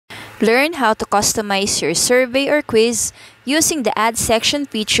Learn how to customize your survey or quiz using the Add section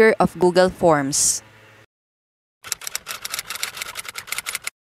feature of Google Forms.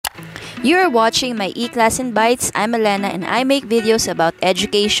 You are watching my e-class in Bytes. I'm Elena and I make videos about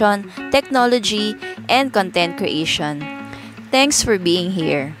education, technology, and content creation. Thanks for being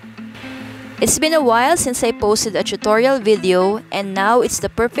here. It's been a while since I posted a tutorial video and now it's the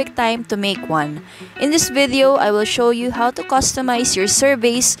perfect time to make one. In this video, I will show you how to customize your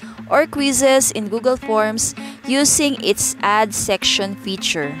surveys or quizzes in Google Forms using its Add section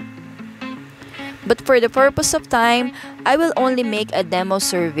feature. But for the purpose of time, I will only make a demo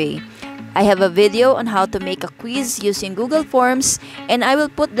survey. I have a video on how to make a quiz using Google Forms and I will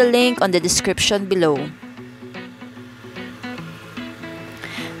put the link on the description below.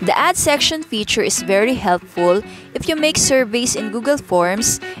 The Add section feature is very helpful if you make surveys in Google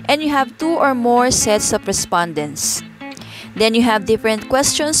Forms and you have 2 or more sets of respondents. Then you have different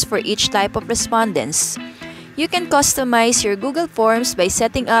questions for each type of respondents. You can customize your Google Forms by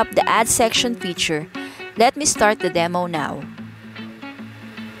setting up the Add section feature. Let me start the demo now.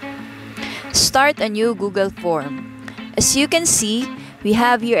 Start a new Google form. As you can see, we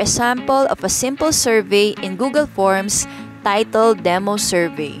have here a sample of a simple survey in Google Forms titled Demo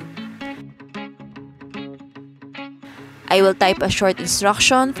Survey. I will type a short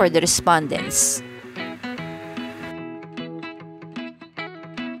instruction for the respondents.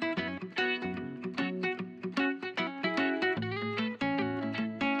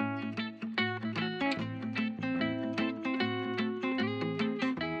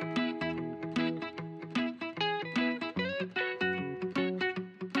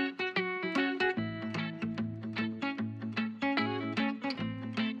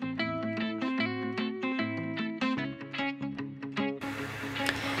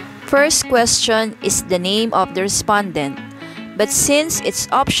 First question is the name of the respondent, but since it's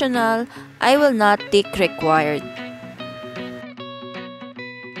optional, I will not tick required.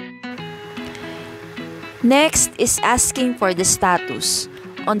 Next is asking for the status.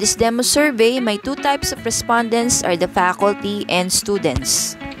 On this demo survey, my 2 types of respondents are the faculty and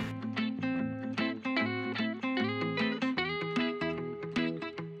students.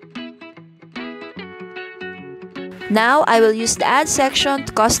 Now, I will use the Add section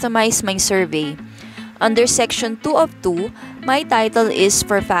to customize my survey. Under section 2 of 2, my title is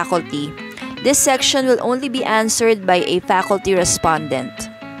for faculty. This section will only be answered by a faculty respondent.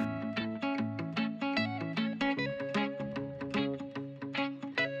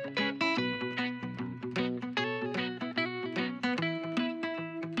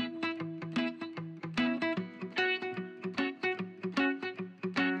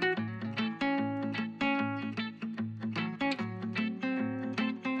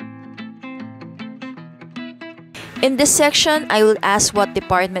 In this section, I will ask what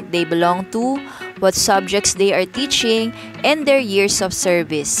department they belong to, what subjects they are teaching, and their years of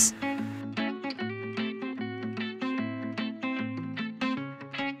service.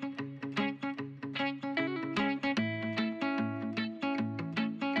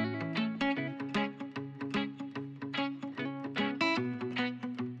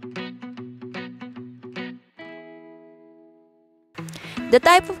 The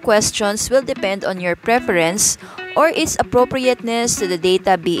type of questions will depend on your preference or its appropriateness to the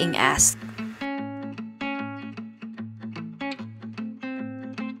data being asked.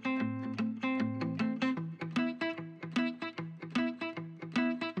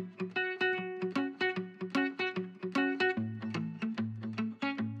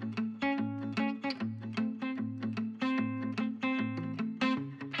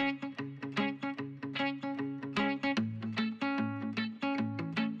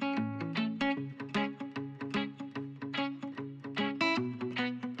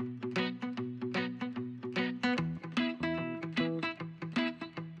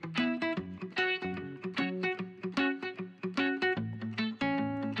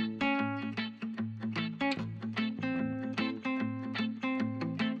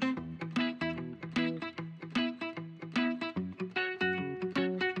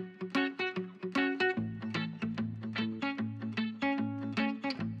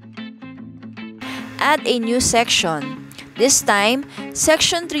 Add a new section. This time,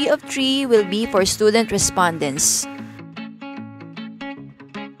 section 3 of 3 will be for student respondents.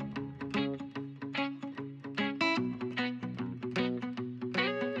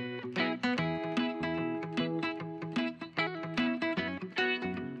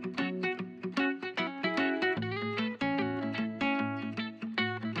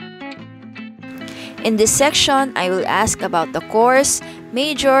 In this section, I will ask about the course,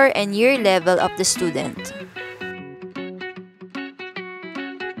 major, and year level of the student.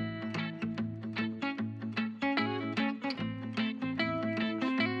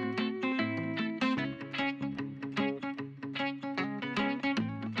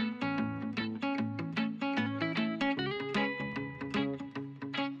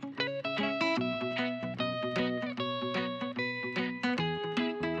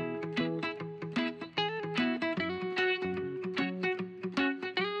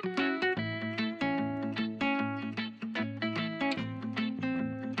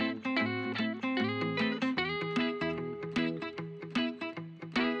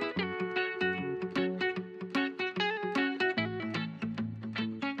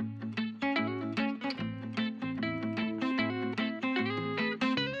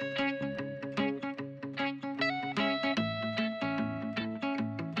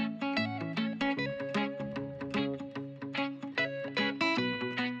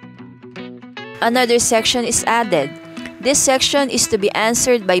 Another section is added. This section is to be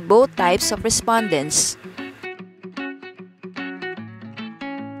answered by both types of respondents.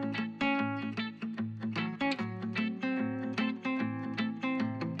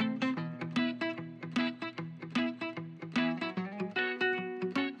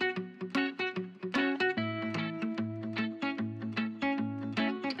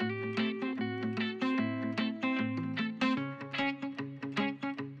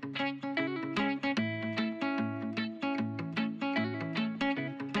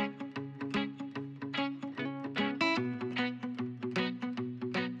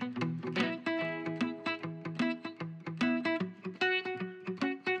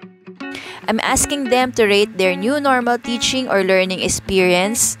 I'm asking them to rate their new normal teaching or learning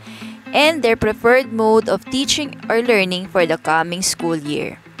experience and their preferred mode of teaching or learning for the coming school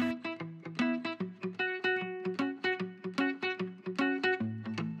year.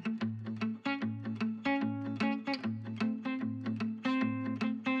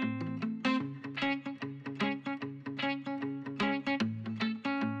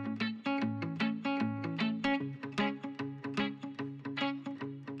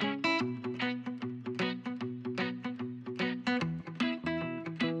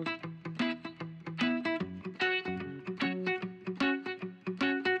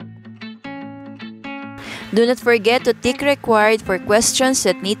 Do not forget to tick required for questions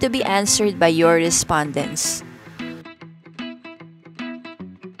that need to be answered by your respondents.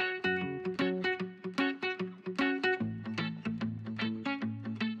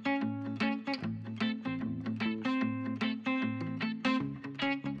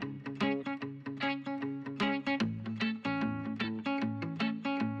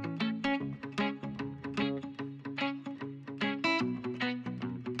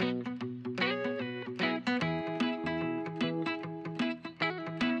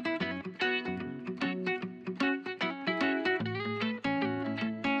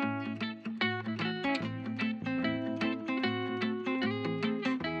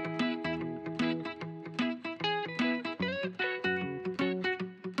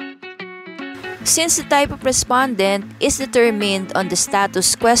 Since the type of respondent is determined on the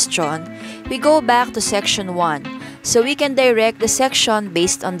status question, we go back to section 1 so we can direct the section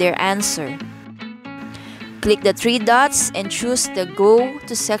based on their answer. Click the 3 dots and choose the Go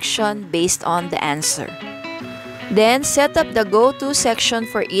to section based on the answer. Then set up the Go to section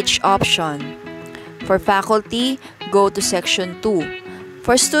for each option. For faculty, go to section 2.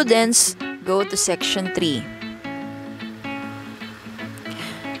 For students, go to section 3.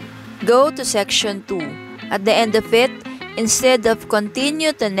 Go to section 2. At the end of it, instead of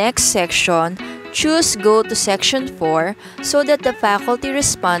continue to next section, choose Go to section 4 so that the faculty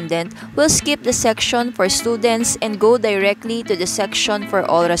respondent will skip the section for students and go directly to the section for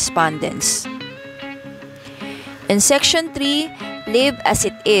all respondents. In section 3, leave as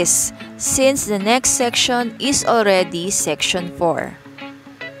it is since the next section is already section 4.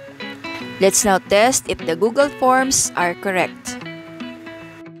 Let's now test if the Google Forms are correct.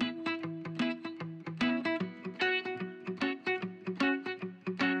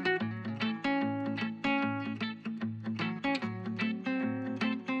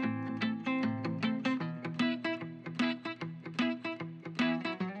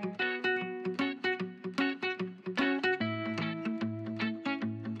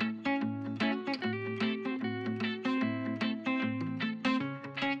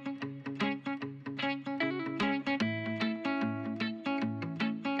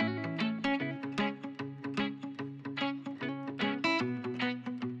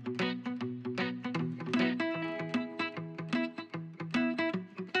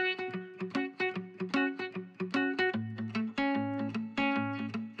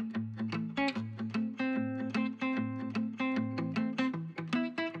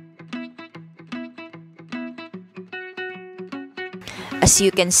 As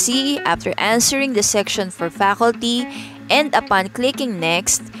you can see, after answering the section for faculty and upon clicking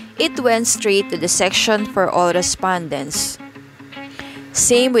next, it went straight to the section for all respondents.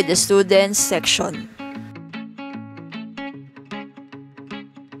 Same with the students section.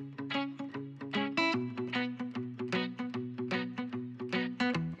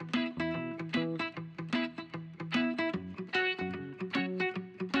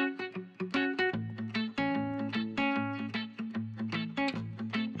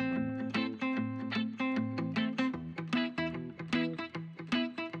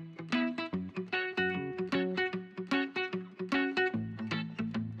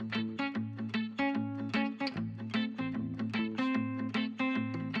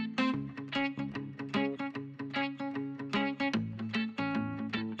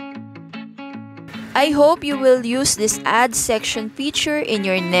 I hope you will use this add section feature in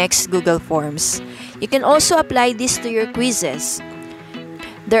your next Google Forms. You can also apply this to your quizzes.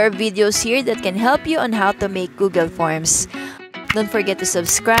 There are videos here that can help you on how to make Google Forms. Don't forget to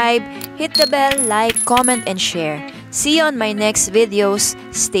subscribe, hit the bell, like, comment, and share. See you on my next videos.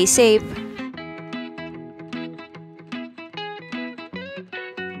 Stay safe.